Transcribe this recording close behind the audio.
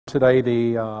today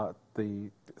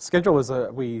the schedule is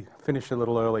we finished a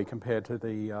little early compared to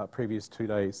the previous 2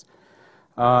 days.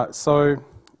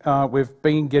 We've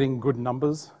been getting good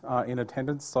numbers in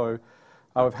attendance. So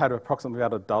we've had approximately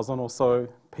about a dozen or so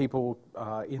people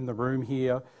in the room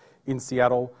here in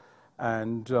Seattle,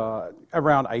 and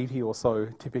around 80 or so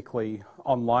typically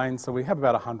online. So we have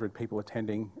about 100 people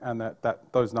attending, and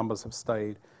those numbers have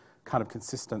stayed kind of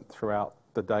consistent throughout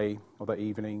the day or the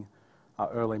evening,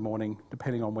 early morning,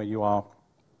 depending on where you are.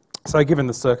 So given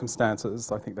the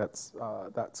circumstances, I think that's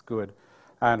good,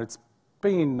 and it's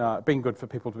been good for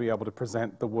people to be able to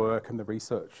present the work and the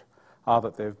research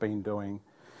that they've been doing.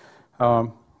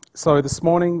 So this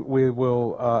morning we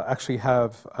will actually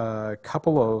have a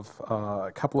couple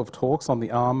of talks on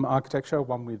the ARM architecture.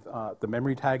 One with the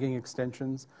memory tagging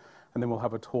extensions, and then we'll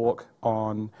have a talk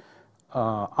on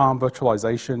ARM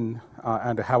virtualization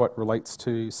and how it relates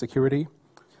to security.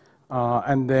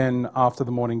 And then after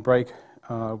the morning break,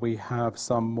 we have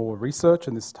some more research,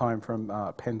 and this time from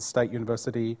Penn State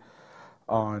University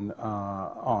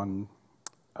on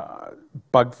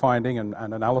bug finding and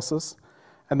analysis.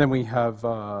 And then we have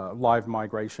live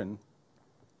migration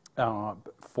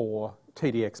for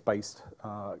TDX-based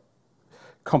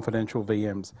confidential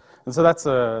VMs. And so that's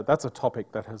a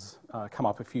topic that has come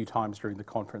up a few times during the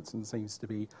conference and seems to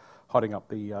be hotting up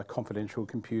the confidential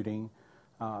computing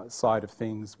side of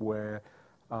things, where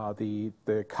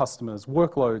the customer's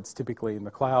workloads, typically in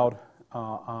the cloud,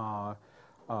 are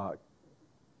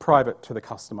private to the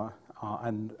customer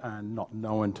and not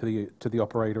known to the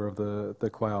operator of the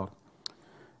cloud.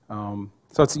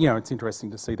 So it's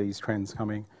interesting to see these trends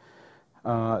coming.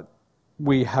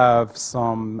 We have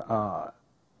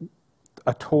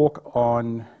a talk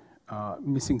on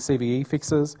missing CVE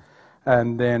fixes,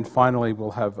 and then finally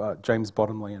we'll have James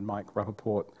Bottomley and Mike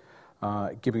Rappaport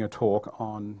giving a talk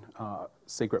on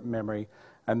secret memory,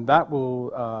 and that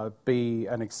will be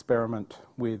an experiment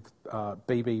with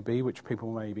BBB, which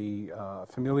people may be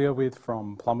familiar with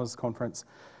from Plumbers Conference,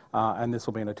 and this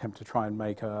will be an attempt to try and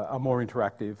make a more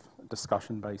interactive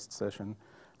discussion-based session,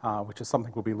 which is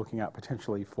something we'll be looking at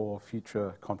potentially for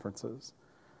future conferences.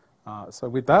 So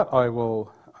with that, I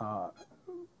will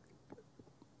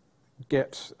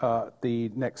get the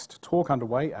next talk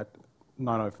underway at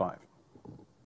 9:05.